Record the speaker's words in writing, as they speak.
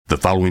The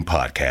following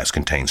podcast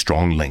contains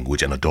strong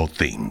language and adult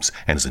themes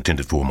and is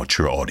intended for a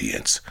mature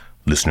audience.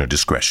 Listener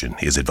discretion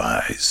is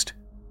advised.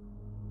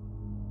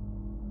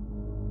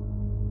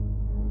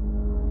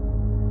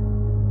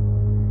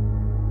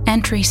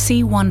 Entry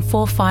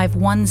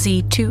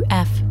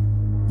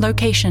C1451Z2F.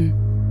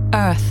 Location: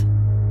 Earth.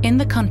 In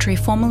the country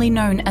formerly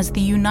known as the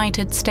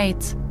United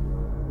States.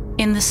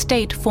 In the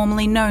state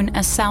formerly known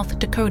as South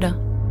Dakota.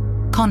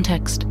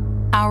 Context: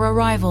 our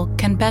arrival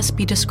can best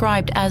be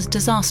described as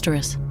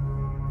disastrous.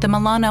 The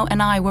Milano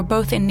and I were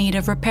both in need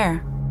of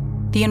repair.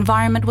 The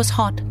environment was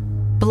hot,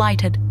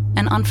 blighted,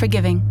 and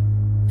unforgiving,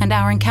 and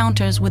our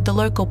encounters with the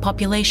local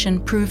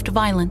population proved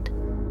violent.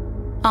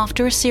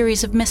 After a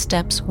series of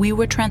missteps, we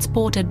were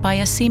transported by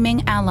a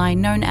seeming ally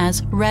known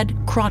as Red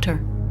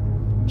Crotter.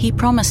 He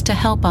promised to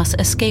help us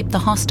escape the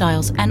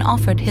hostiles and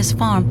offered his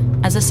farm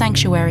as a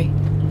sanctuary.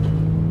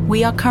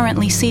 We are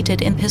currently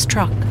seated in his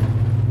truck.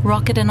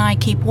 Rocket and I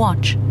keep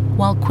watch,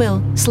 while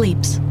Quill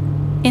sleeps,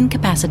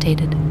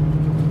 incapacitated.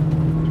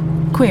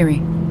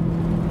 Query: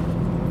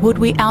 would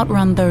we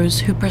outrun those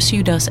who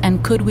pursued us,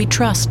 and could we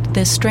trust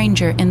this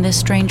stranger in this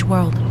strange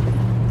world?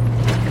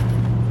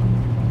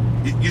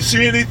 You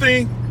see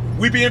anything?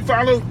 We being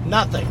followed?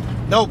 Nothing.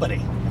 Nobody.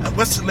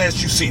 What's the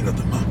last you seen of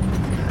them?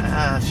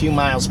 A few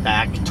miles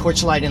back.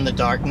 Torchlight in the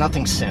dark.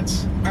 Nothing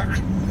since. I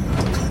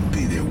couldn't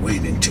be there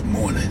waiting till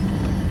morning.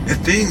 There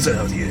are things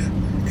out here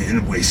in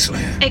the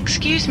wasteland.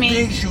 Excuse me.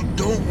 Things you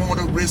don't want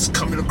to risk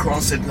coming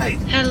across at night.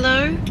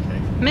 Hello?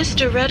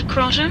 Mr. Red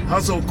Crotter?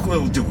 How's old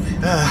Quill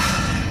doing?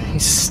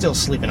 He's still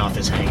sleeping off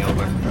his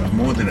hangover.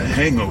 More than a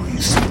hangover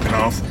he's sleeping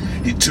off.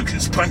 He took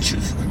his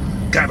punches.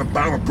 Got a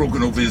bottle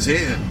broken over his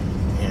head.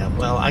 Yeah,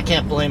 well, I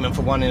can't blame him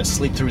for wanting to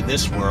sleep through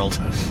this world.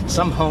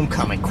 Some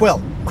homecoming.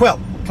 Quill,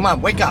 come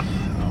on, wake up.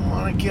 I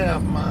want to get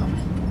up, Mom.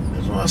 I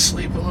just want to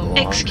sleep a little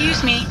longer.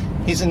 Excuse me.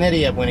 He's an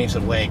idiot when he's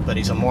awake, but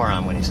he's a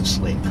moron when he's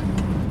asleep.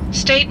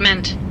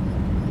 Statement.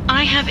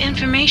 I have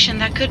information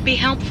that could be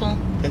helpful.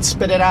 Then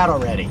spit it out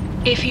already.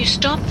 If you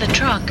stop the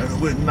truck.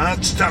 We're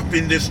not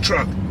stopping this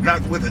truck.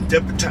 Not with a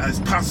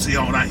deputized posse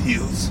on our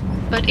heels.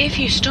 But if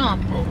you stop,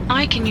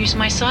 I can use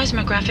my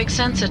seismographic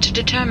sensor to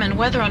determine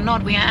whether or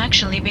not we are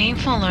actually being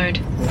followed.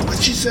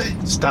 What'd she say?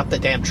 Stop the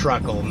damn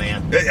truck, old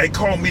man. Hey,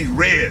 call me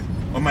Red,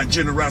 or my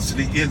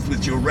generosity ends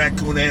with your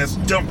raccoon ass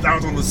dumped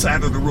out on the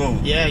side of the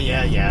road.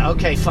 Yeah.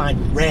 Okay,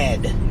 fine.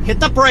 Red. Hit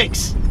the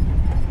brakes!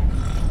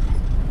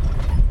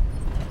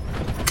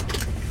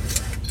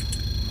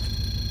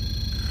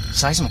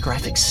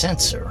 Seismographic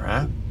sensor,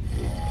 huh?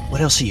 What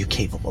else are you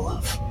capable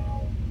of?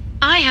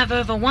 I have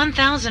over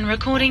 1,000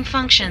 recording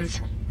functions.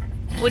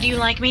 Would you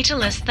like me to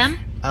list them?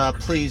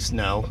 Please,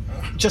 no.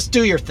 Just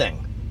do your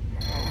thing.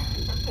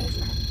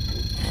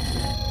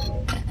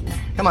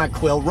 Come on,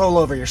 Quill, roll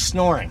over, you're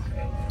snoring.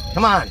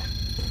 Come on.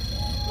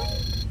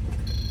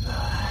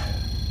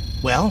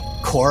 Well,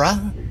 Cora,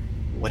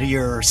 what are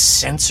your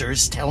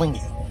sensors telling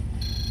you?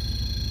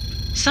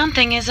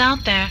 Something is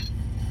out there.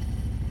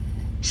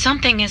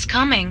 Something is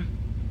coming.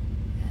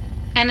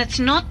 And it's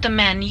not the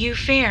men you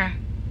fear.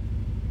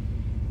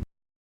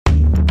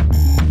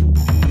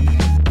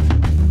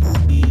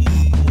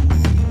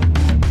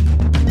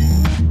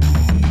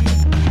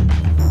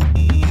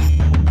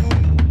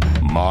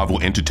 Marvel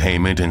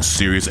Entertainment and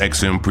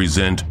SiriusXM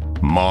present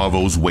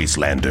Marvel's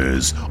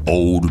Wastelanders,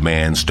 Old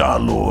Man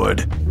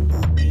Star-Lord.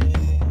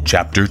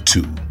 Chapter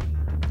 2,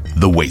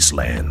 The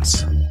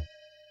Wastelands.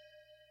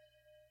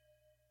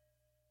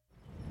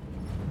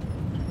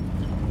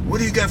 What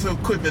do you got for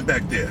equipment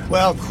back there?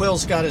 Well,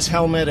 Quill's got his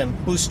helmet and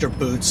booster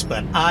boots,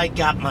 but I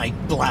got my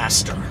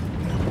blaster.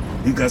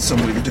 You got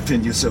some way to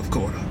defend yourself,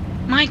 Cora?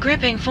 My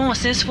gripping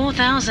force is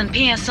 4,000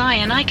 psi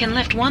and I can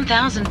lift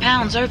 1,000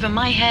 pounds over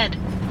my head.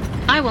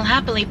 I will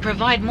happily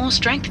provide more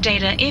strength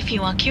data if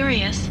you are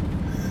curious.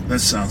 That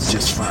sounds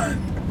just fine,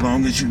 as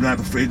long as you're not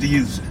afraid to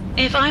use it.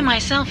 If I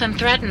myself am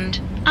threatened,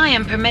 I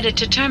am permitted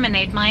to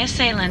terminate my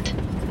assailant.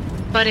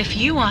 But if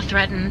you are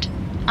threatened,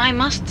 I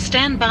must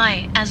stand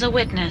by as a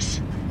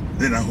witness.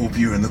 Then I hope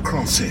you're in the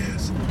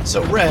crosshairs.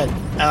 So, Red,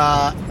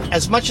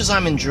 as much as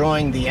I'm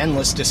enjoying the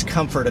endless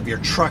discomfort of your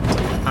truck,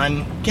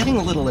 I'm getting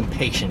a little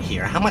impatient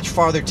here. How much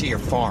farther to your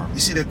farm? You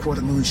see that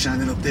quarter moon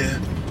shining up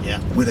there? Yeah.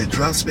 When it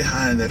drops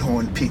behind that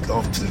Horn Peak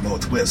off to the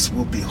northwest,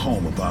 we'll be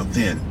home about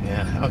then.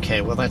 Yeah,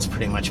 okay, well that's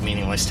pretty much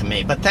meaningless to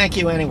me, but thank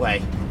you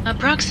anyway.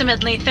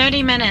 Approximately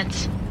 30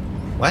 minutes.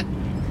 What?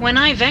 When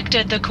I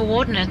vectored the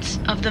coordinates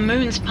of the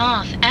moon's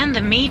path and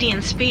the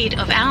median speed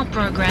of our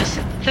progress,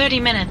 30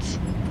 minutes,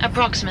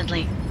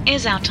 approximately,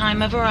 is our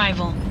time of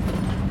arrival.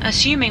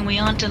 Assuming we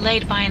aren't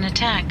delayed by an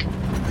attack.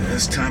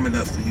 That's time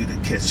enough for you to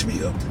catch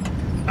me up.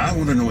 I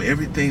want to know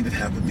everything that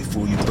happened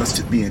before you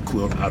busted me and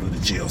Quill out of the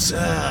jail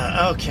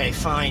cell. Okay,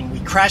 fine. We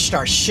crashed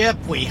our ship,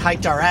 we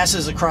hiked our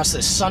asses across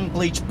this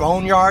sun-bleached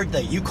boneyard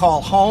that you call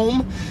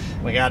home.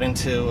 We got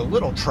into a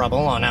little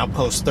trouble on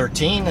Outpost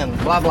 13, and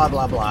blah, blah,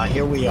 blah, blah.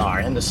 Here we are,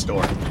 end of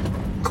story.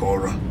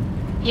 Cora?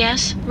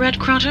 Yes, Red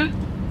Crotter?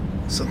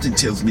 Something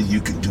tells me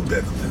you can do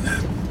better than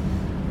that.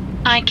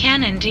 I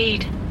can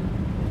indeed.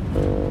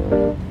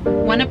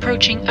 When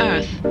approaching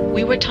Earth,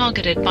 we were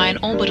targeted by an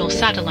orbital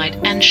satellite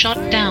and shot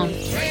down.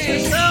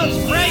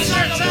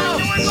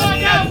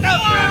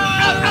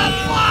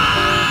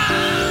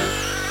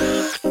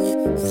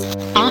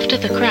 After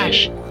the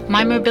crash,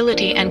 my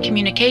mobility and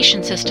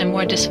communication system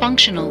were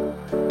dysfunctional,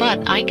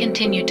 but I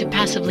continued to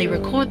passively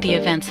record the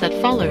events that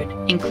followed,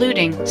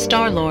 including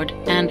Star-Lord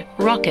and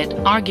Rocket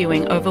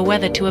arguing over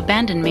whether to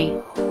abandon me.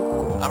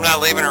 I'm not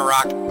leaving her,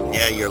 Rock.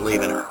 Yeah, you're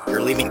leaving her.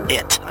 You're leaving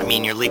it.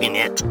 You're leaving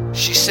it.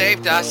 She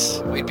saved us.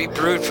 We'd be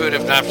brood food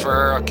if not for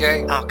her,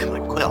 okay? Oh, come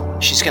on, Quill.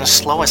 She's gonna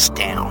slow us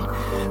down.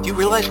 Do you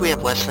realize we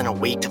have less than a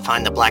week to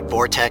find the Black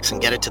Vortex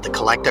and get it to the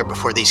Collector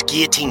before these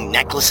guillotine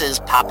necklaces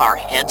pop our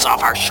heads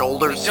off our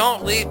shoulders?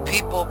 Don't leave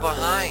people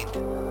behind.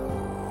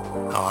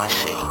 Oh, I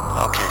see.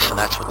 Okay, so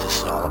that's what this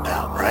is all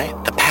about, right?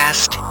 The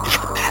past is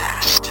the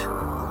past.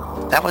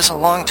 That was a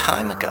long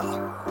time ago.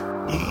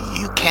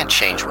 You can't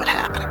change what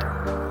happened.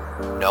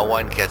 No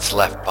one gets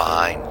left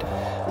behind.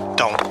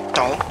 Don't.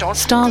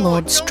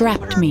 Star-Lord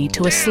strapped me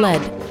to a sled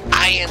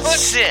I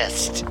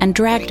insist. and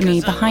dragged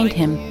me behind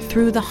him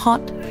through the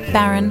hot,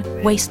 barren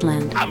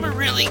wasteland. I'm a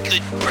really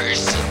good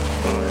person.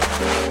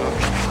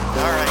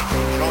 All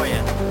right, go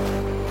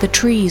in. The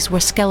trees were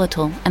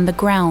skeletal and the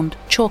ground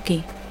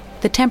chalky.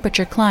 The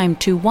temperature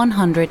climbed to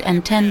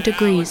 110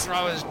 degrees.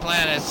 Throw his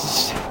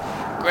planets.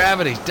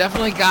 Gravity's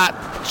definitely got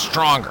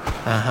stronger.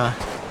 Uh-huh.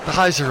 The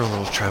eyes are a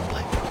little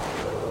trembling.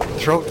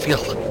 Throat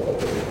feels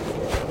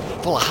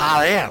full of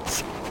hot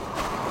ants.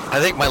 I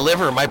think my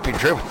liver might be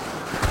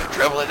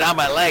dribbling down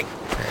my leg.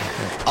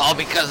 All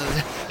because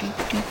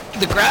of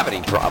the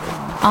gravity problem.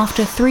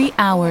 After 3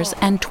 hours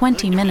and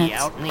 20 minutes,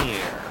 Out in the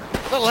air.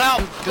 Little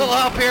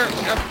help here.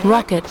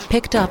 Rocket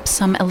picked up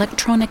some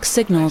electronic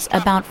signals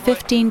about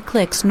 15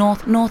 clicks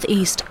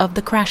northeast of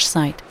the crash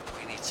site.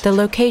 The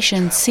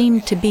location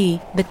seemed to be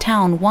the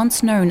town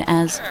once known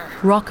as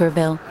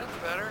Rockerville.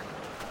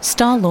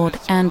 Star-Lord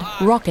and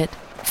Rocket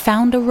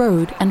found a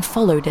road and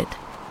followed it.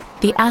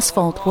 The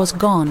asphalt was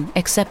gone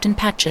except in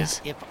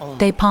patches.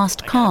 They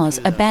passed cars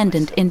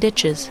abandoned in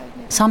ditches.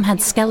 Some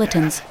had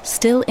skeletons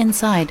still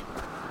inside.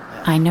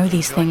 I know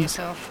these things,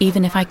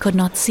 even if I could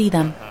not see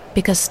them,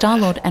 because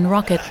Star-Lord and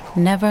Rocket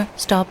never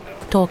stop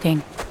talking.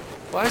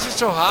 Why is it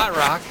so hot,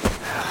 Rock?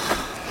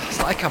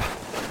 It's like I'm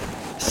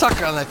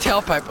stuck on the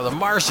tailpipe of the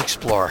Mars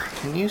Explorer.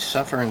 Can you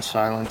suffer in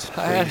silence,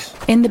 please?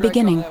 In the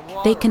beginning,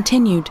 they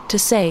continued to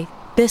say,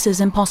 "This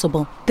is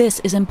impossible, this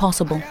is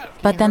impossible,"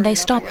 but then they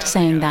stopped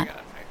saying that.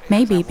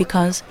 Maybe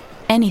because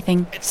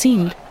anything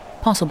seemed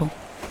possible.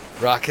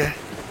 Rocket,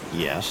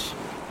 Yes.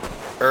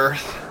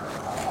 Earth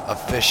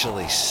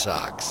officially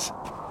sucks.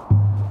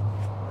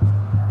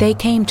 They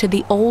came to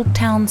the old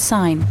town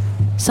sign.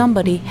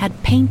 Somebody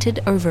had painted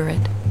over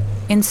it.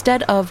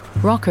 Instead of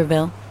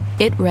Rockerville,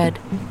 it read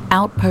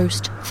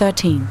Outpost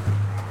 13.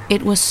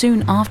 It was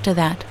soon after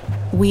that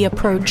we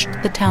approached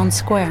the town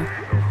square.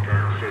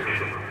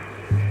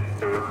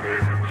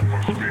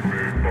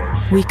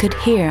 We could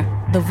hear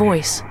the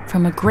voice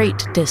from a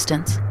great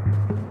distance.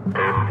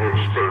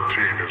 Outpost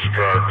 13 is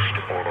taxed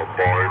on a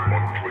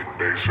bi-monthly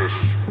basis.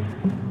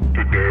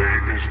 Today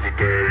is the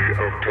day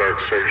of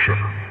taxation.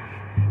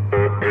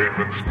 All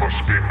payments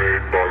must be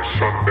made by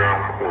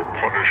sundown or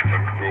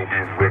punishment will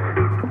be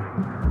rendered.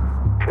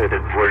 For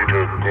the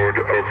greater good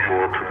of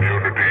your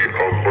community,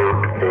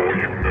 alert all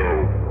you know.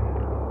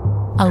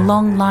 A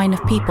long line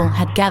of people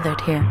had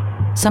gathered here.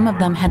 Some of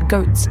them had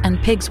goats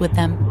and pigs with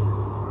them.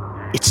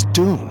 It's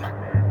Doom.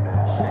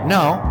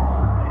 No.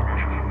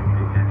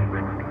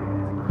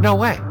 No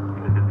way.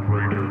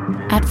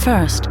 At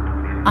first,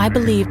 I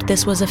believed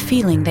this was a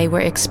feeling they were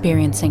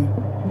experiencing.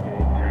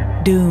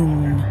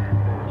 Doom.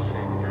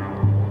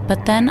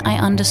 But then I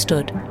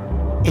understood.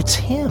 It's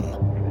him.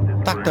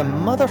 Dr.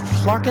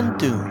 Motherflarkin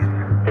Doom.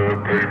 All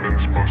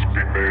payments must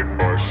be made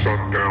by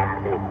sundown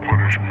or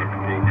punishment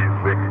will be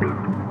rendered.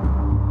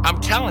 I'm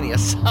telling you,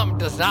 something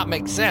does not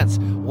make sense.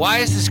 Why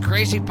is this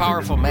crazy,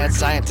 powerful mad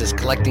scientist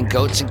collecting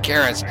goats and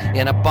carrots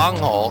in a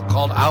bunghole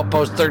called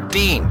Outpost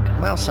 13?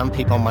 Well, some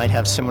people might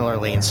have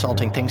similarly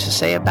insulting things to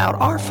say about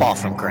our fall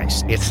from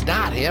grace. It's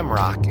not him,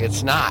 Rock.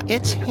 It's not.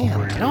 It's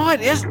him. No, it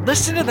is.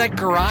 Listen to that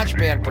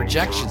GarageBand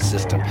projection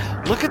system.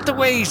 Look at the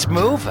way he's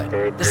moving.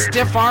 The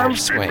stiff arm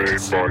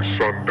swings. Made by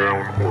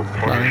sundown or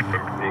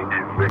punishment will be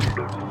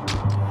rendered.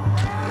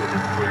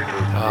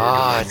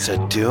 Oh, it's a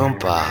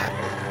Doombot.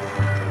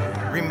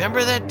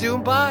 Remember that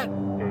Doombot?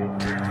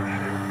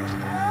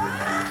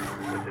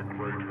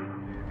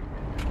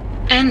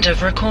 End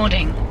of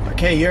recording.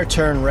 Okay, your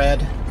turn,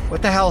 Red.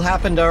 What the hell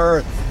happened to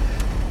Earth?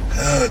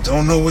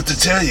 Don't know what to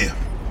tell you.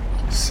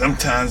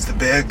 Sometimes the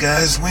bad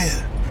guys win.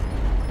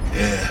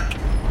 Yeah,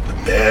 the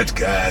bad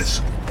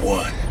guys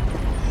won.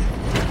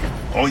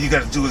 All you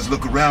gotta do is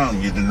look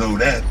around you to know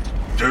that.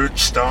 Dirt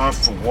starved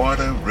for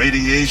water,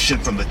 radiation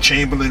from the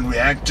Chamberlain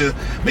reactor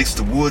makes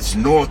the woods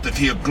north of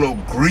here glow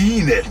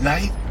green at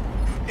night.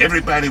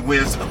 Everybody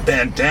wears a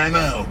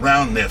bandana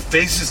around their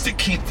faces to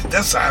keep the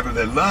dust out of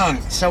their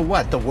lungs. So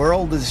what, the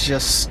world is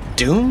just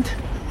doomed?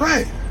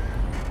 Right.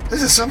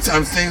 This is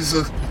sometimes things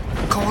are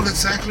called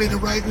exactly the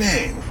right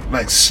name.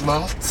 like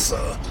sloths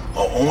or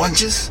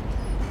oranges?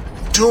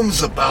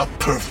 Doom's about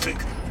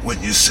perfect,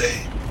 wouldn't you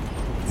say?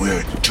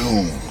 We're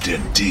doomed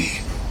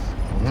indeed.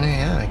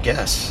 Yeah, I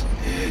guess.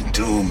 Yeah,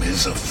 doom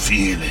is a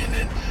feeling,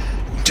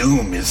 and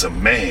doom is a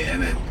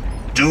man, and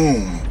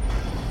doom,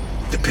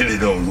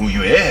 depending on who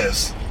you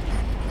ask,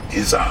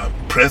 is our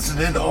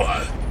president or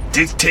a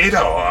dictator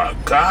or a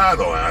god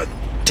or a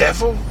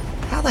devil.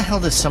 How the hell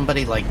does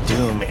somebody like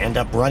Doom end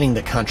up running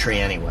the country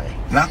anyway?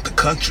 Not the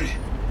country.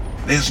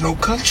 There's no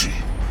country.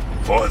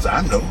 Far as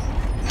I know,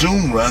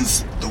 Doom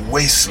runs the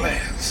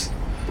wastelands.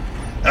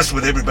 That's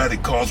what everybody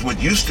calls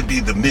what used to be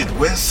the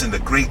Midwest and the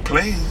Great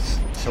Plains.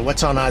 So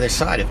what's on either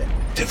side of it?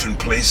 Different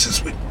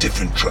places with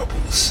different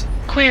troubles.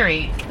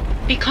 Query.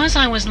 Because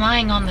I was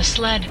lying on the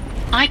sled,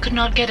 I could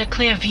not get a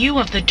clear view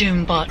of the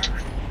Doombot.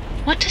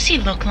 What does he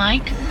look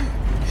like?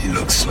 He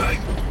looks like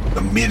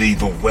a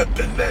medieval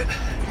weapon that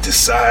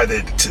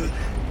decided to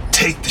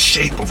take the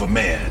shape of a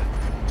man.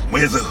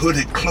 Wears a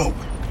hooded cloak,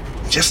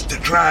 just to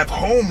drive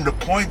home the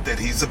point that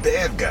he's a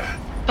bad guy.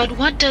 But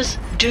what does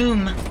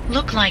Doom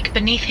look like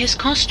beneath his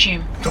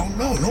costume? Don't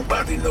know.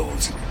 Nobody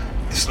knows.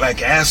 It's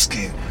like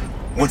asking,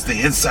 what's the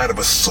inside of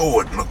a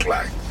sword look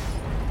like?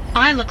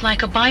 I look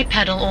like a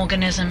bipedal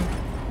organism,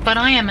 but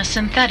I am a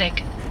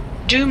synthetic.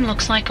 Doom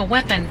looks like a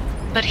weapon,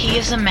 but he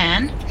is a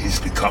man? He's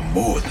become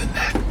more than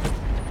that.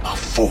 A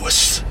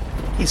force.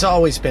 He's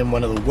always been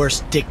one of the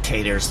worst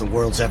dictators the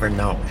world's ever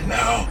known. And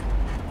now,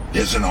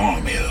 there's an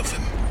army of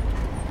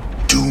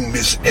him. Doom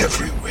is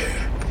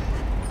everywhere.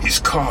 He's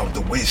carved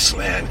the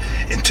wasteland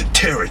into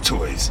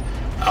territories.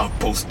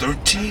 Outpost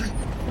 13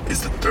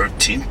 is the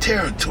 13th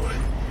territory.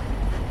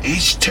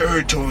 Each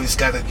territory's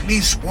got at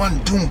least one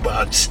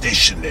Doombot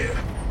stationed there.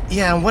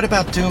 Yeah, and what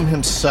about Doom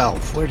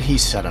himself? Where'd he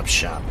set up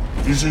shop?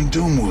 He's in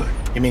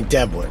Doomwood. You mean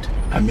Deadwood?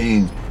 I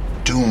mean,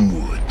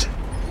 Doomwood.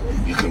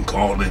 You can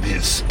call it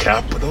his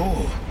capital,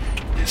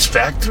 or his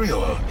factory,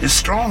 or his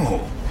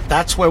stronghold.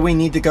 That's where we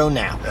need to go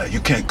now. You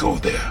can't go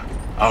there.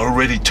 I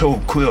already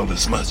told Quill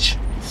as much.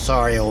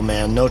 Sorry, old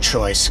man, no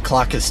choice.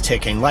 Clock is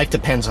ticking. Life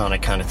depends on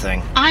it kind of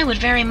thing. I would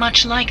very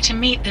much like to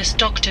meet this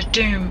Dr.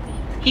 Doom.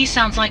 He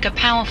sounds like a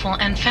powerful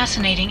and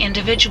fascinating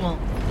individual.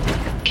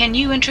 Can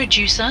you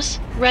introduce us,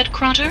 Red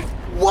Crotter?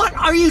 What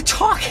are you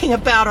talking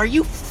about? Are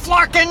you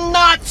flarkin'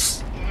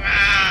 nuts?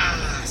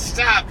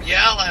 Stop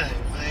yelling.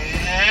 My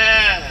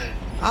head.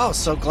 Oh,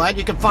 so glad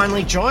you could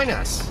finally join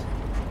us.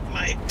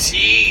 My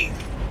teeth.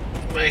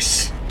 My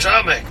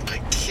stomach. My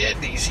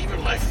kidneys.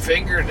 Even my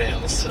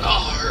fingernails. It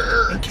all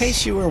hurts. In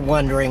case you were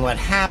wondering what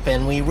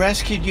happened, we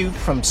rescued you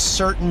from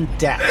certain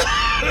death.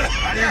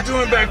 How you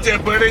doing back there,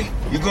 buddy?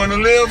 You gonna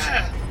live?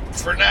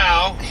 For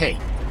now. Hey,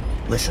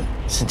 listen,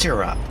 since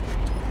you're up,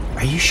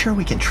 are you sure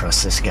we can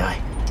trust this guy?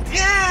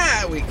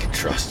 Yeah, we can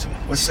trust him.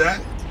 What's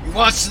that? He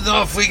wants to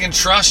know if we can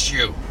trust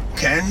you.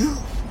 Can you?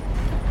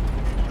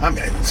 I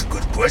mean, it's a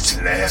good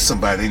question to ask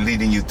somebody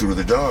leading you through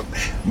the dark.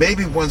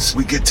 Maybe once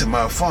we get to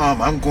my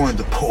farm, I'm going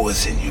to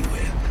poison you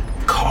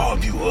and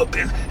carve you up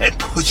and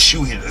put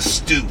you in a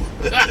stew.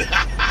 This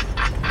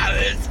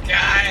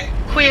guy.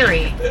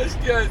 Query. This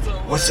guy's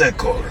hilarious. What's that,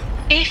 Cora?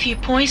 If you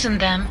poison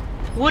them,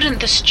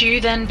 wouldn't the stew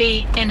then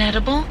be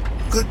inedible?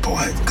 Good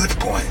point, good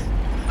point.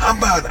 How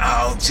about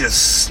I'll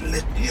just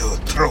slit your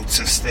throats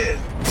instead?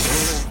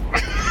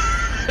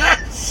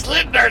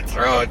 Slitting our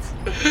throats.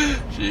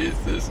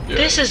 Jesus.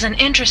 This is an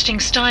interesting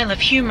style of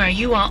humor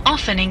you are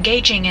often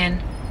engaging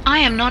in. I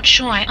am not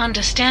sure I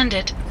understand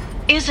it.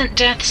 Isn't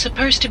death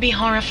supposed to be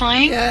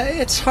horrifying? Yeah,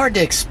 it's hard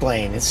to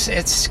explain.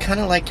 It's kind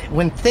of like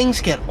when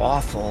things get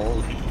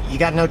awful, you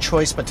got no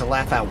choice but to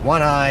laugh out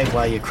one eye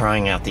while you're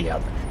crying out the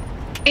other.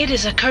 It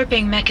is a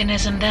coping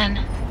mechanism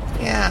then.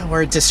 Yeah,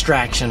 or a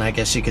distraction, I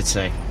guess you could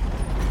say.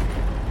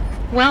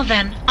 Well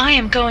then, I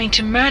am going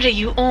to murder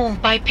you all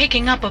by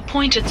picking up a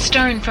pointed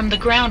stone from the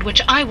ground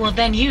which I will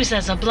then use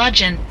as a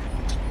bludgeon.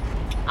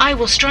 I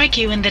will strike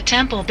you in the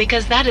temple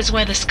because that is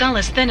where the skull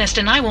is thinnest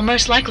and I will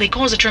most likely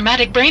cause a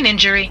traumatic brain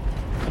injury.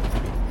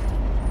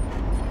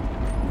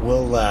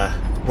 We'll,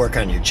 work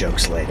on your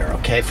jokes later,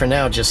 okay? For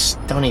now, just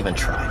don't even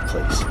try,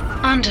 please.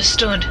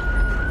 Understood.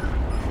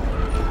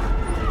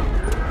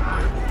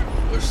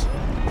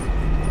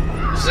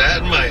 Was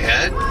that in my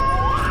head?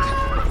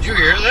 Did you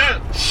hear that?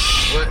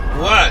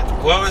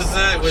 What was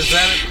that? Was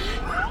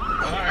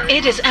that All right.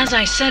 It is as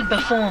I said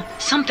before,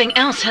 something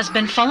else has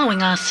been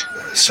following us.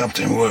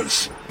 Something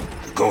worse.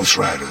 The Ghost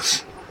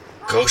Riders.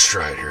 Ghost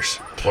Riders?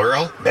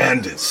 Plural?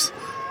 Bandits.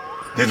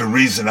 They're the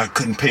reason I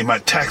couldn't pay my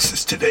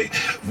taxes today.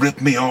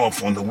 Ripped me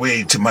off on the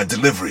way to my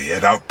delivery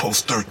at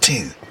Outpost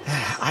 13.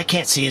 I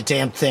can't see a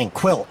damn thing.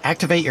 Quill,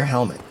 activate your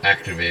helmet.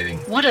 Activating.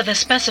 What are the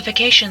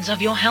specifications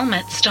of your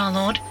helmet,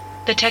 Star-Lord?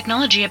 The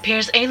technology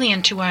appears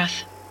alien to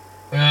Earth.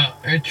 Well,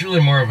 it's really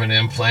more of an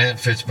implant.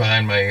 Fits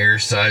behind my ear,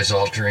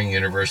 size-altering,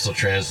 universal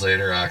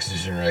translator,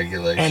 oxygen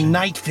regulation. And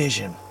night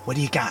vision. What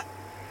do you got?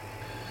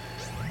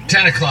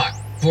 10 o'clock.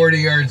 40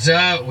 yards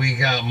out, we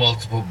got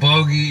multiple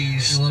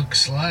bogeys,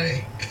 looks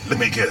like. Let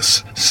me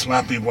guess.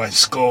 Sloppy white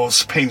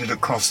skulls painted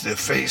across their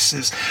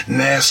faces,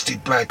 nasty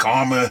black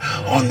armor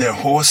on their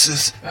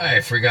horses. I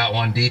forgot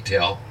one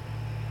detail.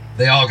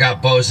 They all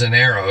got bows and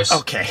arrows.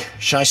 Okay,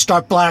 should I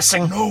start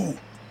blasting? No,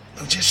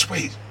 just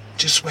wait.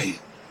 Just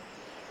wait.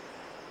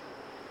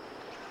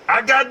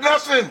 I got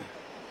nothing.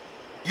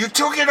 You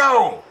took it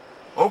all,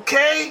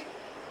 okay?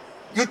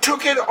 You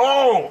took it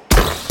all.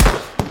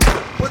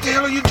 What the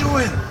hell are you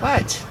doing?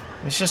 What?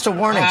 It's just a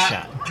warning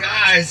shot.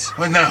 Guys,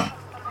 What now?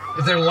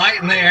 they're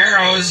lighting the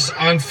arrows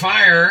on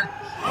fire.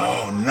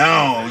 Oh,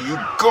 no, you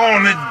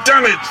gone and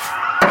done it.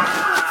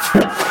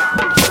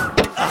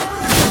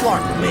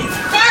 Clark, me.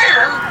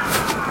 Fire!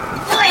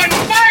 We're on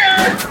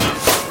fire!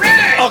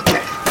 Red!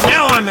 Okay,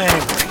 now I'm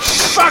angry.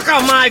 Suck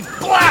on my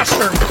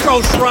blaster,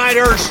 Ghost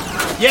Riders!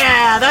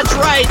 Yeah, that's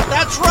right,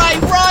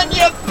 run,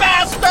 you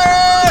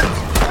bastards!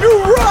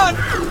 You run!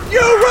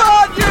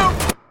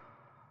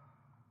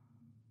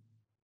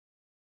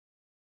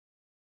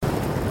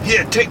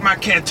 Here, take my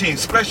canteen.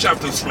 Splash out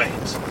those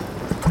flames.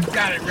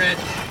 Got it, Red.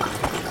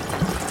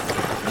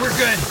 We're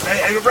good.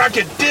 Hey,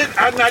 Rocket, did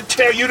I not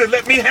tell you to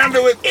let me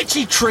handle it?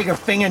 Itchy trigger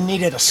finger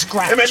needed a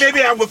scratch. Hey, man,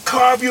 maybe I will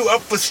carve you up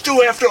for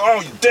stew after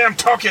all, you damn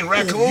talking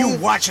raccoon. You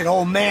watch it,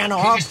 old man.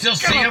 Can you still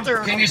see him?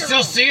 Can you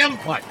still see him?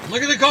 What?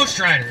 Look at the Ghost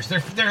Riders.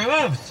 They're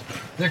hooves.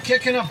 They're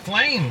kicking up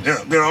flames.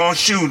 They're all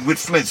shooting with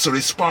flint so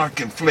they spark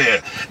and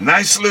flare.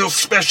 Nice little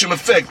special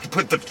effect to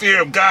put the fear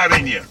of God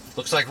in you.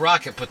 Looks like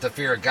Rocket put the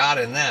fear of God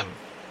in them.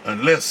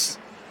 Unless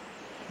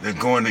they're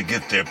going to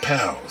get their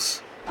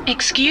pals.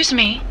 Excuse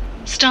me,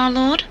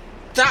 Star-Lord?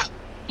 Stop!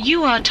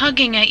 You are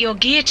tugging at your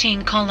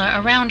guillotine collar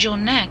around your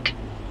neck.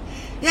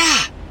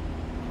 Yeah.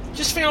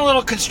 Just feeling a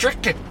little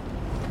constricted.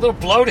 A little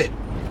bloated.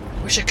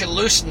 Wish I could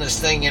loosen this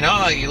thing,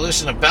 like you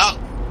loosen a belt.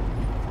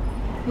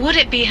 Would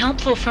it be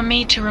helpful for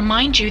me to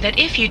remind you that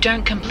if you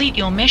don't complete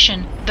your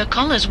mission, the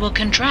collars will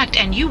contract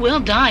and you will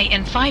die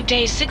in 5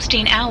 days,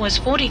 16 hours,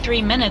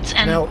 43 minutes,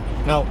 and...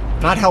 No,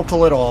 not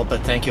helpful at all,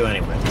 but thank you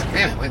anyway.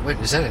 Man, wait,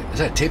 is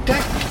that a tape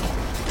deck?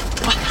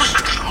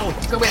 Oh,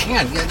 wait,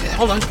 hang on. Yeah,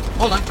 hold on.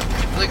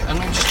 I'm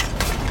gonna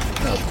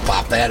just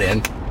pop that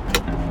in.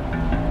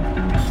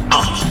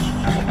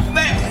 Oh,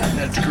 man,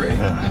 that's great.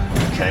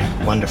 Okay,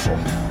 wonderful.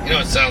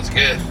 It sounds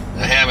good.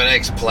 A ham and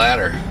eggs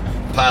platter.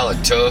 Pile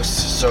of toast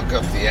to soak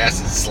up the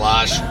acid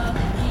slosh.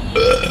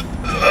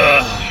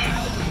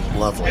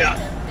 Lovely. Yeah.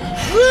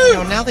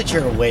 Now that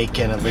you're awake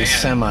and at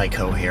least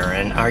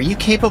semi-coherent, are you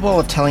capable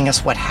of telling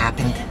us what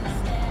happened?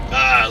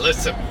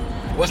 Listen.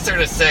 What's there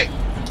to say?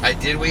 I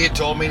did what you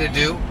told me to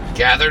do.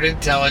 Gathered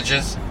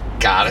intelligence.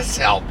 Got us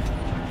help.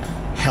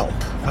 Help.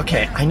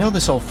 Okay, I know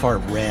this old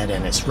fart Red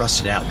and his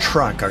rusted-out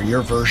truck are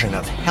your version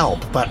of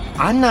help, but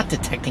I'm not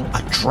detecting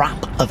a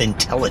drop of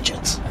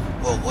intelligence.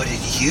 Well, what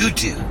did you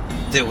do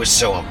that was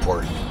so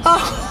important?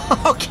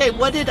 Oh, okay,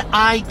 what did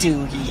I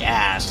do, he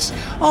asks.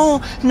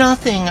 Oh,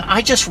 nothing.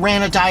 I just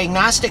ran a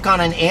diagnostic on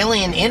an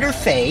alien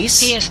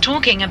interface. He is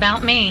talking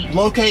about me.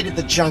 Located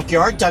the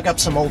junkyard, dug up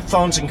some old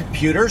phones and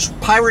computers,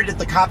 pirated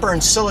the copper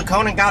and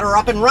silicone and got her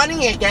up and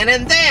running again,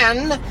 and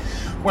then...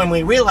 when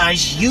we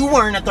realized you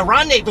weren't at the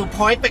rendezvous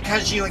point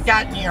because you had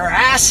gotten your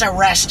ass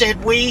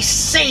arrested, we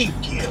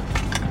saved you.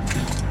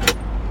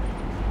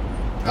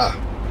 Oh,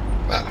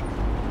 wow.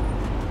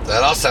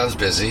 That all sounds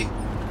busy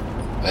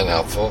and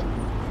helpful.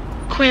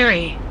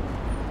 Query.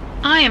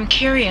 I am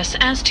curious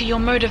as to your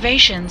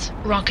motivations,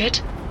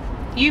 Rocket.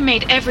 You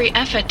made every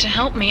effort to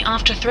help me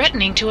after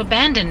threatening to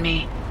abandon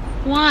me.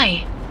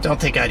 Why? Don't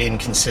think I didn't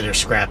consider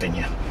scrapping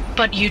you.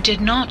 But you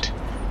did not.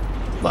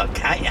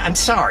 Look, I'm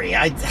sorry.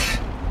 I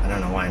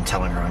don't know why I'm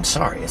telling her I'm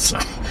sorry. It's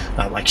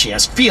not like she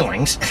has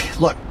feelings.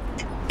 Look,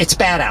 it's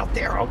bad out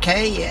there,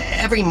 okay?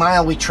 Every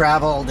mile we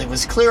traveled, it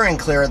was clearer and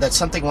clearer that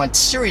something went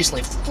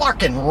seriously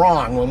flarkin'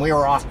 wrong when we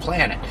were off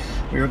planet.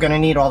 We were gonna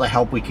need all the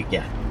help we could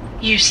get.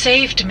 You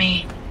saved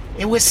me.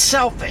 It was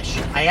selfish.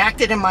 I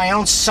acted in my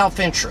own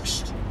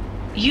self-interest.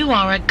 You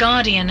are a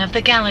guardian of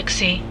the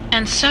galaxy,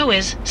 and so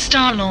is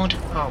Star-Lord.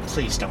 Oh,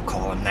 please don't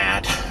call him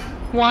that.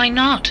 Why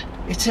not?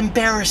 It's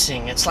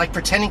embarrassing. It's like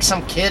pretending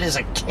some kid is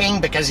a king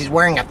because he's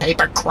wearing a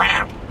paper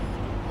crown.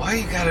 Why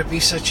you gotta be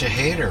such a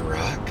hater,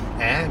 Rock?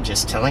 I'm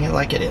just telling it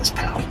like it is,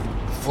 pal.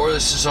 Before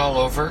this is all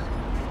over,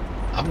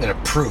 I'm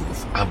gonna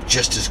prove I'm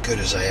just as good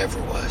as I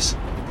ever was.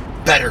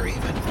 Better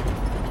even.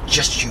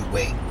 Just you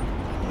wait.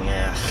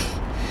 Yeah.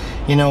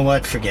 You know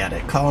what? Forget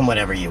it. Call him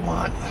whatever you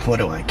want. What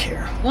do I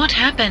care? What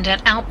happened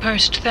at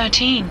Outpost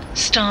 13,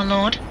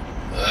 Star-Lord?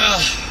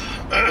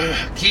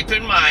 Keep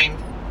in mind,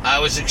 I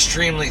was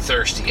extremely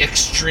thirsty.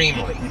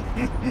 Extremely.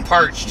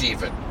 Parched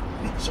even.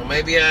 So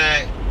maybe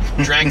I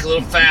drank a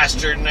little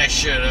faster than I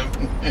should have.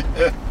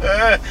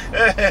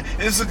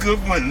 It's a good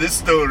one, this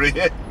story.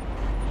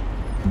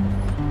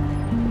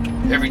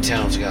 Every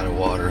town's got a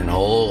watering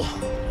hole,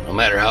 no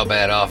matter how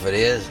bad off it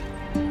is.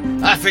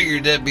 I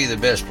figured that'd be the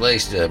best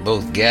place to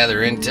both gather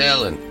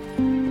intel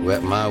and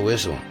wet my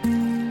whistle.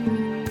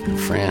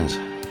 Friends,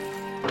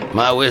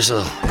 my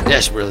whistle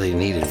desperately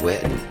needed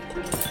wetting.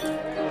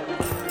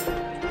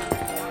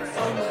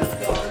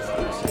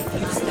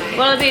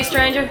 What'll it be,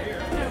 stranger?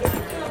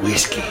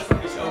 Whiskey.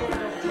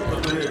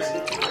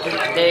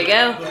 There you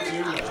go.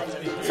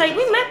 Say,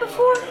 we met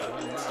before?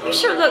 You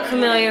sure look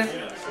familiar.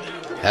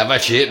 How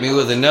about you hit me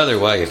with another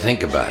while you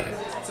think about it?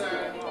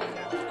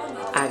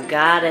 I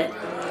got it.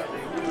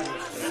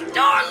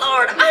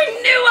 Star-Lord, I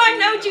knew I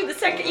knowed you the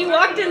second you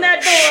walked in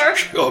that door.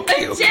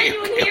 Okay, A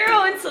genuine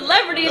hero and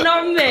celebrity in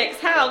our mix.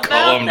 How about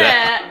Calm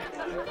that?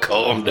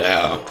 Calm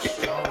down.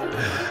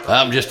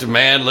 I'm just a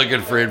man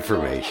looking for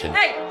information.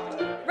 Hey,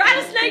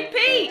 Rattlesnake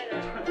Pete!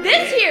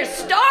 This here's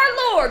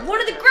Star-Lord,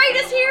 one of the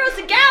greatest heroes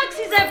the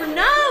galaxy's ever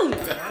known.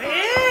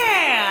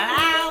 Yeah,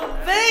 I'll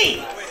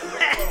be.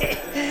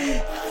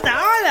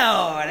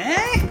 Star-Lord,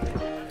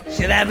 eh?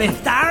 Should I be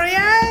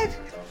starry-eyed?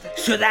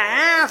 Should I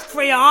ask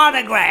for your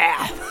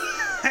autograph?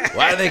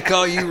 Why do they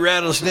call you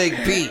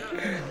Rattlesnake Pete?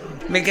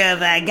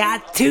 Because I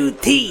got 2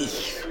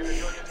 teeth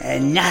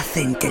and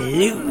nothing to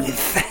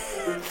lose.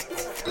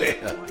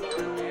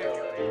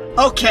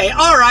 Okay,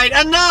 all right,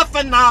 enough.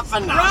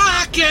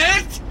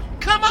 Rocket!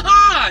 Come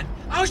on!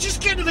 I was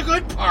just getting to the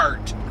good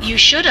part. You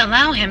should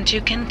allow him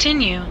to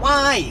continue.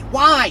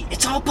 Why?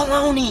 It's all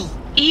baloney.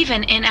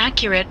 Even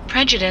inaccurate,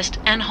 prejudiced,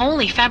 and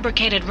wholly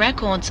fabricated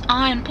records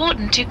are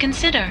important to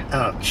consider.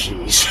 Oh,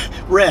 jeez.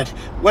 Red,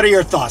 what are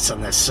your thoughts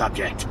on this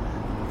subject?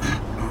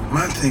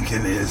 My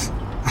thinking is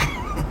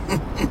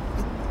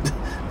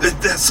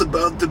that's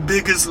about the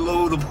biggest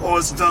load of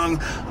horse dung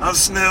I've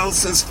smelled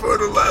since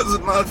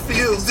fertilizing my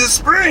fields this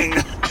spring.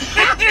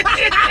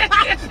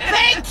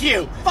 Thank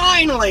you!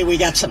 Finally, we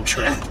got some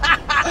truth.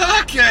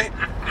 Okay,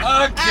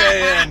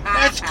 then.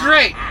 That's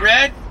great,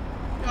 Red.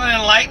 You want to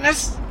enlighten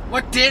us?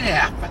 What did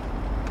happen?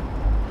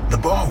 The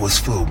bar was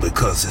full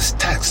because it's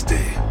tax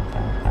day.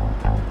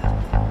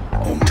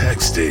 On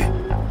tax day,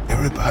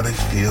 everybody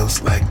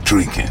feels like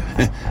drinking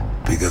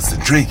because the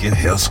drinking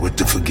helps with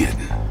the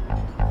forgetting.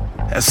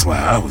 That's why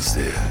I was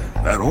there.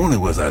 Not only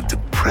was I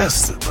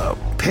depressed about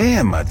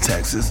paying my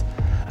taxes,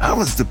 I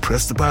was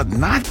depressed about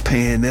not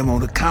paying them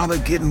on account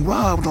of getting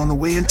robbed on the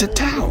way into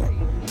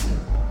town.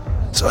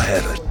 So I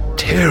had a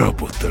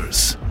terrible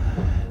thirst.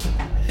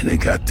 And they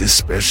got this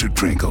special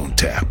drink on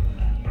tap,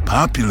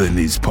 popular in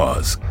these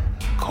parts,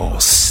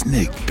 called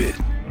Snake Bit.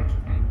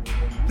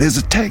 There's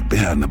a tank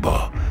behind the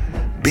bar,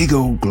 big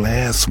old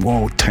glass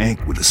wall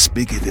tank with a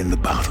spigot in the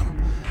bottom.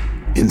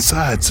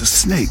 Inside's a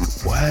snake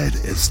wide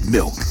as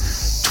milk,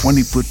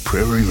 20-foot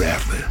prairie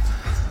rattler.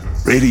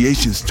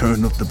 Radiation's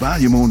turned up the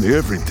volume on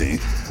everything,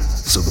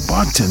 so the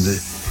bartender,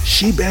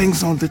 she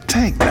bangs on the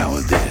tank now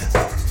and then.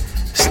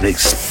 Snake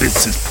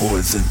spits his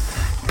poison.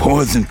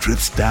 Poison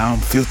drips down,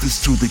 filters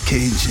through the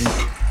cage,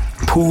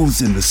 and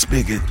pools in the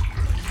spigot.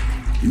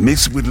 You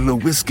mix it with a little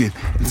whiskey,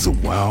 and it's a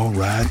wild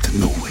ride to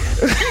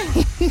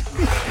nowhere.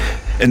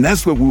 And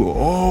that's what we were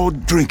all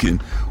drinking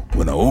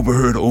when I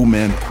overheard old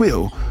man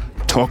Quill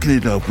talking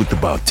it up with the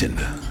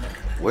bartender.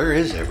 Where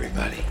is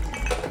everybody?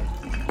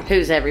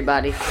 Who's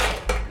everybody?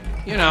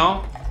 You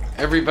know,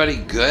 everybody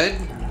good?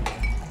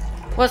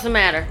 What's the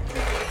matter?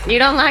 You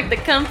don't like the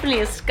company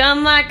of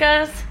scum like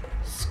us?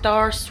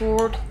 Star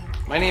Sword?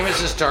 My name is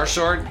the Star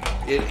Sword.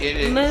 It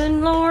is...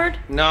 Moon Lord?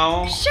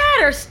 No.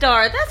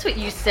 Shatterstar, that's what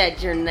you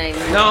said your name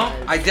was. No,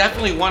 I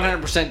definitely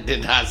 100%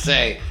 did not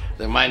say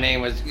that my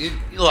name was...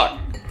 Look,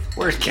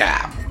 where's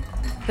Cap?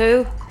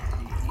 Who?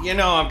 You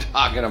know what I'm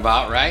talking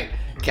about, right?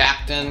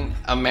 Captain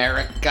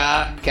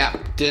America.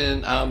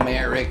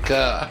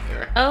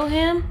 Oh,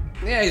 him?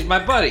 Yeah, he's my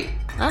buddy.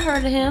 I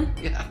heard of him.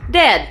 Yeah.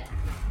 Dead.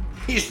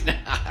 He's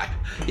not.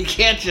 He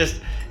can't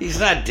just... He's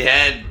not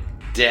dead,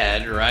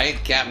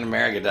 right? Captain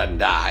America doesn't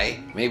die.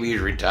 Maybe he's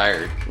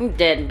retired.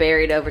 Dead and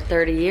buried over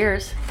 30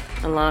 years,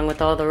 along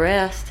with all the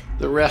rest.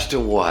 The rest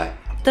of what?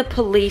 The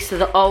police of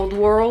the old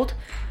world.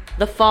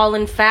 The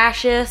fallen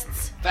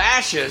fascists.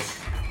 Fascists?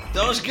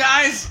 Those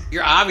guys?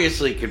 You're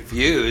obviously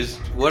confused.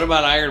 What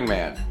about Iron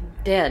Man?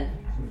 Dead.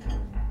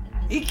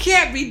 He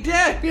can't be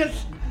dead.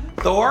 Yes.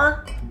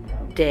 Thor?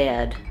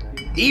 Dead.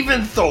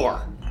 Even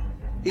Thor.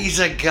 He's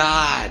a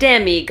god.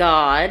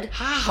 Demigod.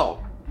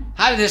 How?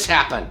 How did this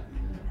happen?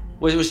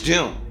 It was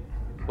Doom.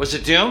 Was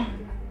it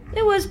Doom?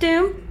 It was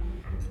Doom.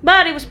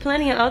 But it was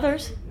plenty of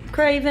others.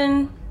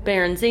 Craven,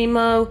 Baron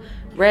Zemo,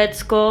 Red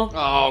Skull.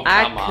 Oh, come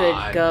I could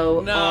on. go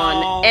No.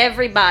 on.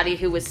 Everybody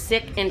who was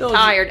sick and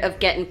tired of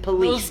getting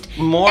policed. those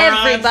morons.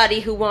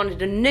 Everybody who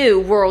wanted a new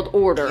world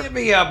order. Give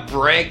me a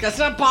break. That's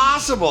not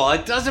possible.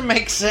 It doesn't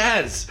make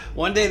sense.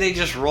 One day they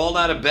just rolled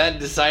out of bed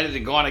and decided to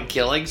go on a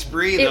killing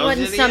spree. It Those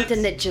wasn't idiots?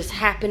 something that just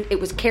happened.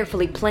 It was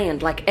carefully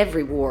planned, like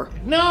every war.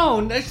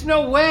 No, there's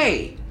no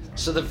way.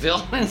 So the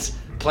villains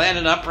planned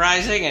an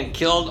uprising and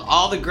killed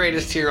all the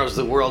greatest heroes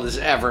the world has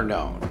ever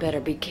known.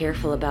 Better be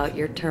careful about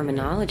your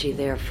terminology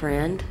there,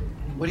 friend.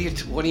 What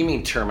do you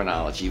mean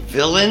terminology?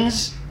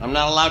 Villains? I'm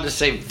not allowed to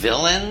say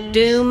villains?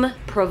 Doom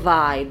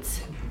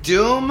provides.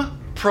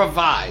 Doom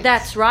provides.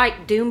 That's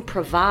right, Doom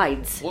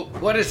provides.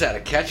 What is that, a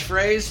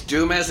catchphrase?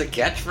 Doom has a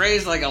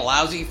catchphrase like a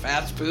lousy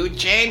fast food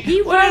chain?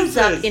 He What rose is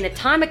up this? in a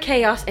time of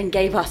chaos and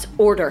gave us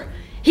order.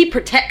 He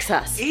protects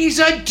us. He's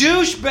a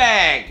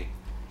douchebag!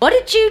 What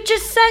did you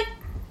just say?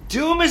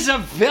 Doom is a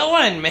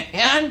villain,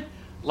 man.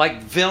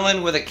 Like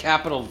villain with a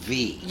capital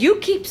V. You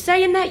keep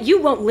saying that,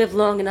 you won't live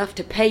long enough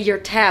to pay your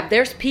tab.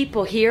 There's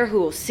people here who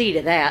will see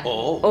to that.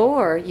 Oh.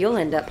 Or you'll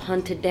end up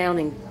hunted down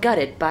and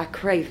gutted by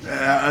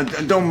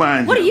Craven. Don't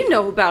mind. What do you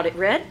know about it,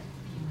 Red?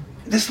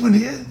 This one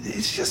here,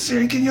 it's just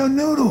drinking your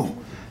noodle.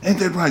 Ain't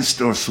that right,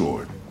 Store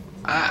Sword?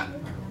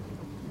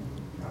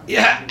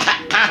 Yeah.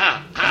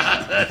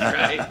 That's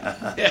right.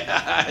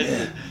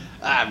 Yeah.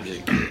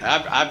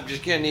 I'm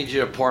just gonna need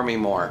you to pour me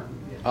more.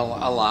 A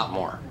lot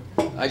more.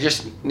 I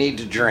just need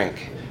to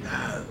drink.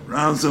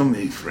 Round's on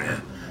me,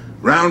 friend.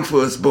 Round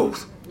for us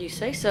both. You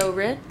say so,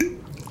 Red.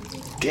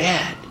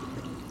 Dead?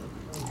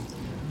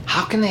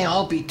 How can they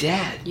all be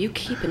dead? You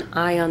keep an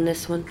eye on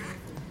this one.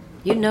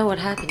 You know what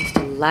happens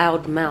to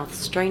loud-mouthed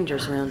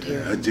strangers around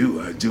here. I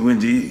do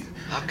indeed.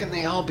 How can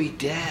they all be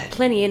dead?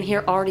 Plenty in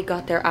here already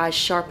got their eyes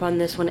sharp on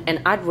this one,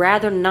 and I'd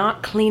rather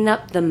not clean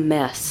up the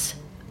mess.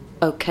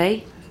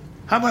 Okay?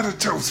 How about a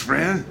toast,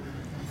 friend?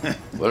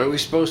 What are we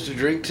supposed to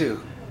drink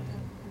to?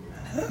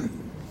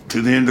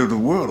 To the end of the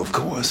world, of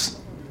course.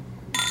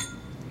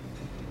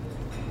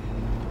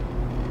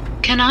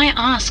 Can I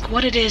ask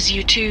what it is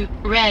you two,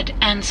 Red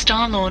and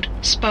Star-Lord,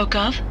 spoke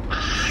of?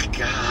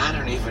 God, I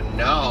don't even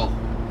know.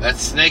 That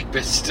snake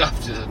bit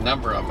stuffed is a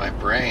number on my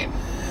brain.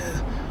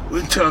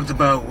 We talked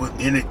about what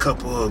any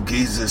couple of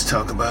geezers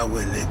talk about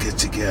when they get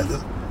together.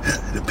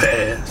 The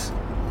past,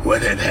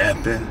 what had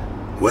happened,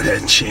 what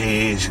had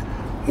changed,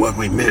 what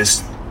we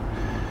missed.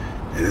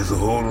 And there's a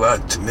whole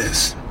lot to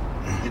miss.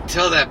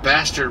 Until that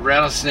bastard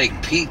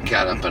Rattlesnake Pete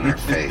got up in our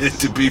face.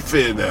 To be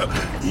fair now,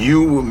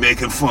 you were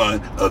making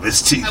fun of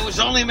his teeth. I was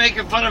only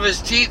making fun of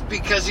his teeth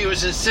because he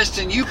was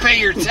insisting you pay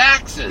your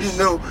taxes. You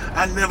know,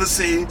 I never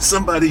seen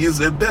somebody use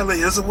their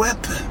belly as a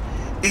weapon.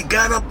 He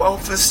got up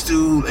off his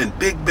stool and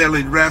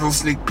big-bellied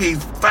Rattlesnake Pete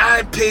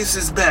 5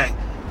 paces back,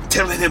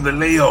 telling him to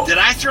lay off. Did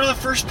I throw the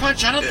first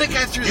punch? I don't think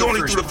I threw the first punch. You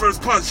only threw the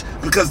first punch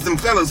because them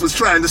fellas was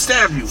trying to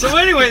stab you. So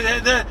anyway,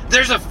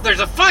 there's a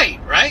fight,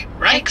 right?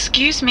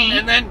 Excuse me.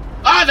 And then,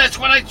 that's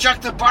when I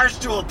chucked the bar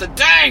stool at the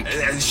tank.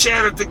 And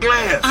shattered the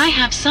glass. I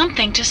have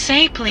something to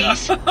say,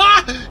 please.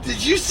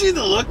 Did you see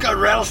the look on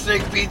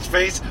Rattlesnake Pete's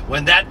face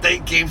when that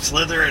thing came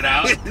slithering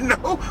out?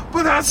 No,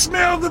 but I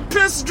smelled the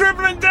piss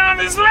dribbling down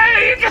his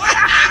leg.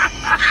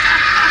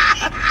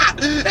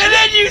 And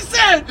then you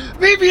said,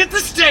 meet me at the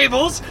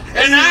stables.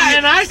 And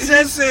I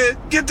said,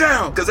 get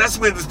down, because that's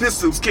when the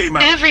pistols came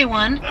out.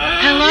 Everyone,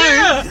 hello?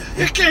 Yeah.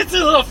 It gets a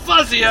little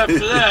fuzzy after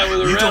that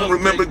with a You don't rattlesnake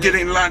remember thing.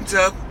 getting locked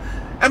up?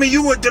 I mean,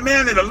 you were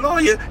demanding a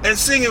lawyer and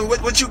singing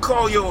what you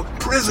call your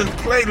prison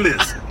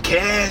playlist.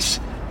 Cash,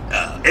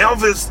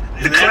 Elvis,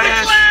 The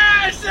Clash.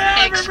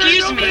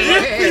 Excuse me.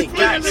 Hey,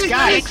 guys.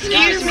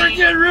 Excuse We're me.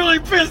 getting really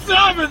pissed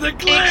off at the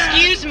Clash.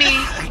 Excuse me.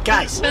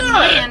 Guys, But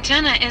my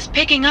antenna is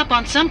picking up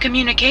on some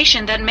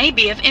communication that may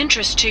be of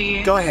interest to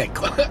you. go ahead,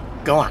 Cora.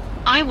 Go on.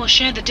 I will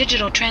share the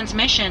digital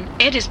transmission.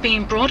 It is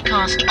being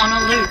broadcast on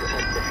a loop.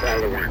 The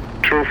following.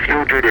 2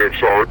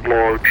 fugitives are at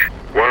large.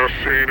 Last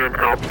seen in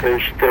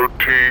Outpost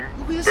 13.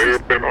 They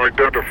have been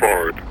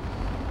identified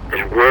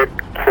as Red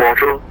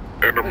Crotter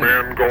and a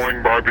man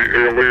going by the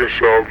alias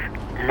of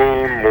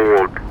Moon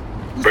Lord.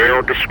 They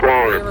are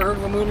described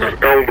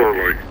as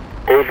elderly,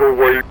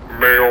 overweight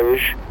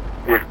males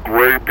with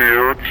gray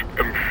beards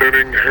and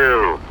thinning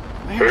hair.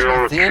 They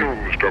are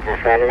accused of the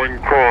following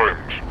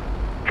crimes: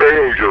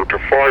 failure to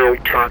file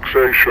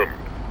taxation,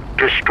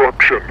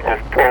 destruction of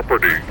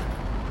property,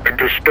 and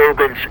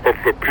disturbance of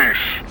the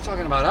peace. He's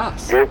talking about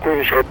us.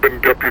 Locals have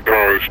been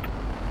deputized.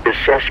 The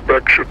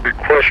suspect should be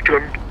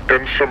questioned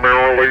and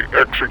summarily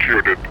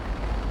executed.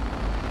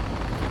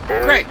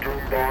 Great.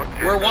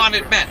 We're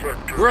wanted men.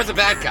 We're the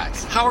bad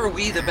guys. How are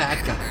we the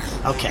bad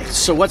guys? Okay,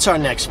 so what's our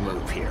next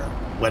move here?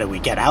 What, do we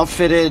get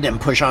outfitted and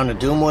push on to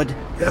Doomwood?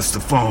 That's the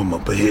farm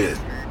up ahead.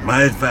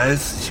 My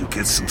advice is you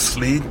get some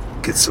sleep,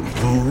 get some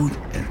food,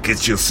 and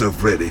get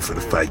yourself ready for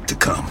the fight to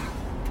come.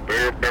 They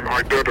have been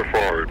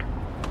identified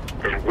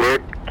as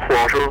Red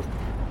Crotter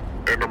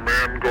and a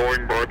man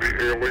going by the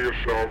alias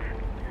of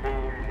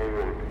Moon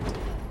Lord.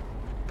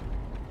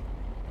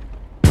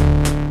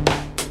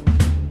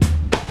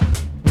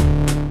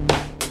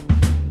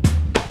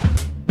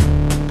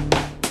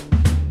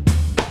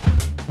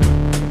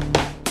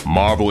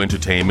 Marvel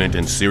Entertainment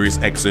and Sirius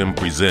XM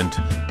present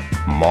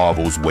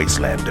Marvel's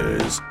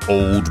Wastelanders,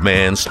 Old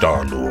Man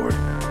Star-Lord,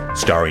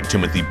 starring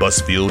Timothy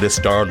Busfield as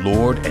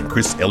Star-Lord and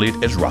Chris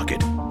Elliott as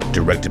Rocket,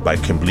 directed by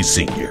Kimberly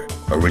Sr.,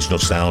 original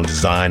sound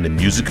design and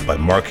music by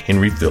Mark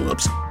Henry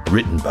Phillips,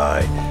 written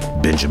by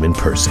Benjamin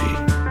Percy.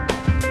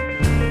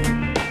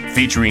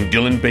 Featuring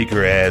Dylan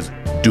Baker as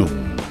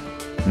Doom,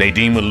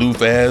 Nadeem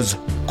Alouf as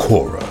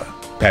Cora,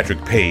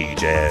 Patrick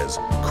Page as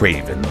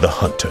Craven the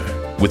Hunter,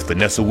 with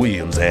Vanessa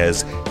Williams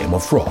as Emma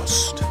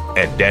Frost,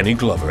 and Danny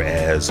Glover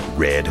as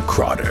Red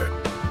Crotter.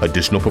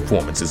 Additional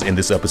performances in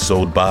this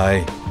episode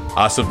by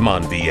Asif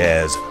Manvi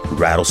as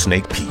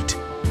Rattlesnake Pete,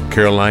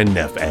 Caroline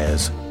Neff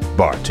as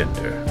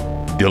Bartender,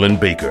 Dylan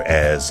Baker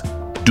as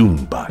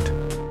Doombot,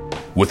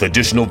 with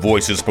additional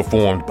voices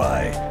performed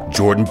by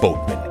Jordan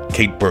Boatman,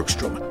 Kate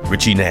Bergstrom,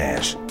 Richie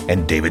Nash,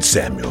 and David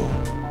Samuel.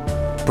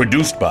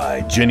 Produced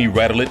by Jenny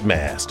Radelet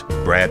Mast,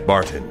 Brad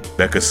Barton,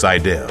 Becca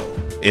Seidel,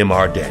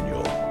 M.R.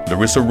 Daniel,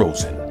 Larissa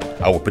Rosen.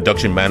 Our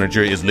production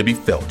manager is Libby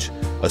Felch.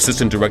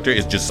 Assistant director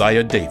is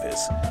Josiah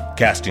Davis.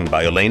 Casting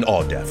by Elaine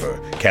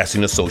Aldaffer.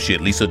 Casting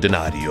associate Lisa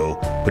Donadio.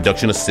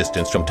 Production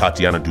assistants from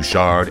Tatiana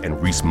Duchard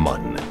and Reese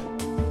Munn.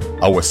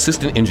 Our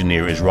assistant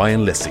engineer is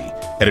Ryan Lessie.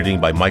 Editing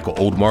by Michael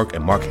Oldmark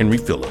and Mark Henry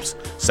Phillips.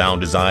 Sound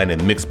design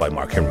and mixed by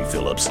Mark Henry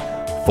Phillips.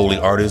 Foley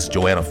artists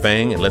Joanna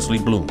Fang and Leslie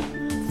Bloom.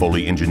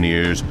 Foley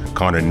engineers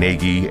Connor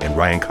Nagy and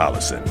Ryan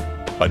Collison.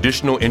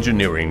 Additional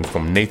engineering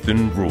from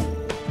Nathan Rule.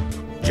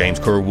 James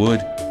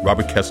Kerwood,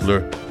 Robert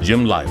Kessler,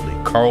 Jim Lively,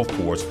 Carl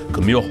Force,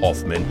 Camille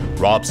Hoffman,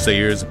 Rob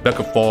Sayers,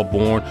 Becca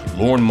Fallborn,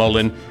 Lauren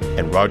Mullen,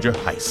 and Roger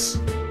Heiss.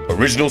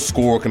 Original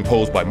score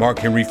composed by Mark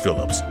Henry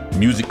Phillips.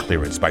 Music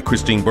clearance by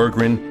Christine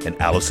Berggren and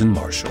Allison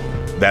Marshall.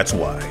 That's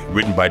Why,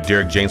 written by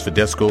Derek James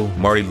Fidesco,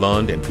 Marty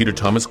Lund, and Peter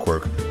Thomas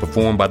Quirk,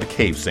 performed by the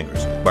Cave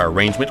Singers, by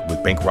arrangement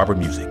with Bank Robber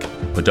Music.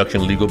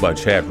 Production legal by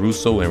Chad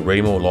Russo and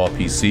Ramo Law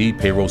PC.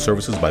 Payroll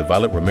services by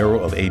Violet Romero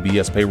of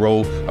ABS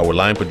Payroll. Our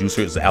line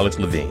producer is Alex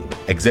Levine.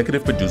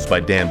 Executive produced by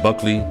Dan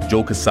Buckley,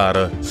 Joe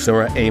Quesada,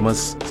 Sarah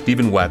Amos,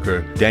 Stephen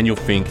Wacker, Daniel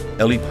Fink,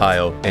 Ellie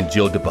Pyle, and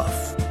Jill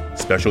DeBuff.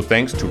 Special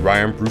thanks to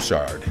Ryan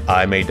Broussard,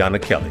 I. May Donna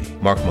Kelly,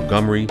 Mark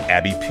Montgomery,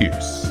 Abby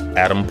Pierce,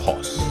 Adam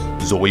Poss,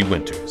 Zoe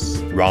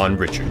Winters, Ron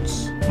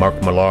Richards, Mark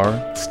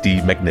Millar,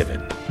 Steve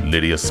McNiven,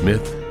 Lydia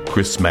Smith,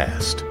 Chris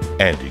Mast,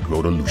 Andy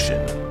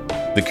Grodelucian.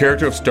 The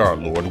character of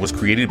Star-Lord was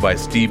created by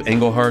Steve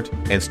Englehart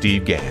and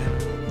Steve Gann.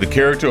 The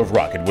character of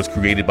Rocket was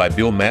created by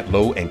Bill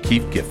Matlow and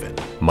Keith Giffen.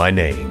 My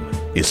name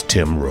is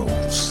Tim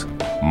Rose.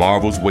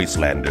 Marvel's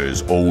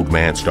Wastelanders, Old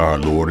Man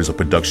Star-Lord is a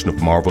production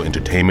of Marvel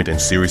Entertainment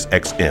and Sirius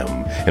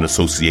XM in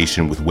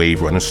association with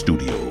Wave Runner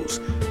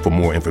Studios. For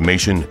more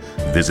information,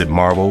 visit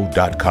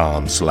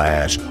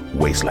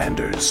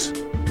marvel.com/wastelanders.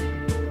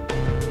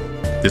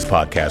 This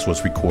podcast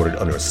was recorded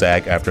under a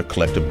SAG-AFTRA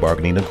collective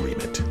bargaining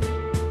agreement.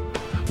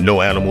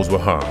 No animals were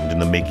harmed in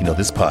the making of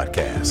this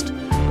podcast.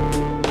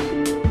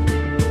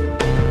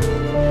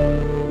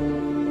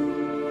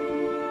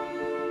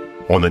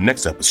 On the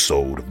next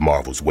episode of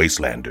Marvel's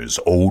Wastelanders,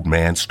 Old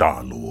Man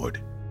Star-Lord.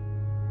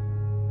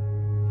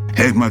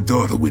 Had my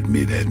daughter with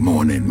me that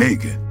morning,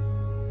 Megan.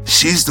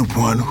 She's the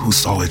one who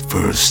saw it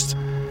first,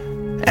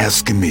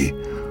 asking me,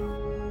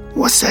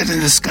 "What's that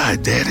in the sky,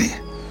 Daddy?"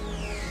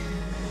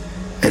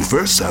 At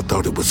first, I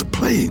thought it was a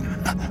plane.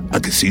 I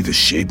could see the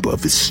shape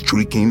of it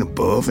streaking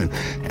above and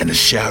the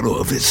shadow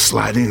of it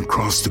sliding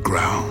across the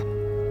ground.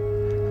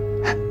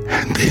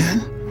 And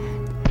then,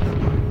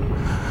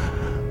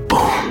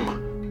 boom.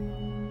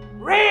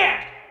 Red!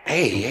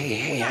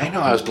 Hey, I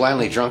know I was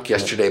blindly drunk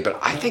yesterday, but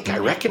I think I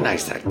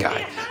recognize that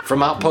guy.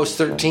 From Outpost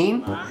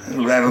 13?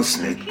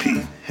 Rattlesnake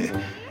Pete.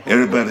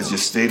 Everybody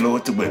just stay low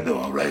at the window,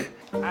 all right?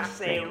 I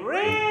say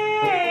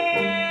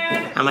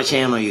Red! How much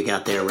ammo you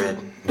got there, Red?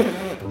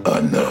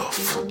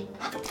 Enough.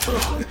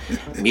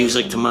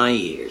 Music to my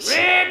ears.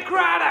 Red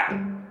Crider!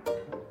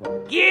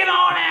 Get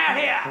on out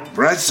here!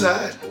 Bright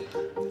side,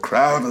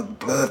 crowd of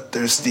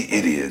bloodthirsty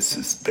idiots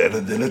is better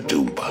than a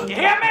Doomba. You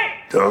hear me?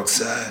 Dark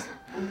side,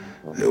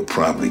 they'll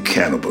probably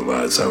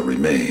cannibalize our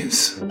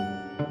remains.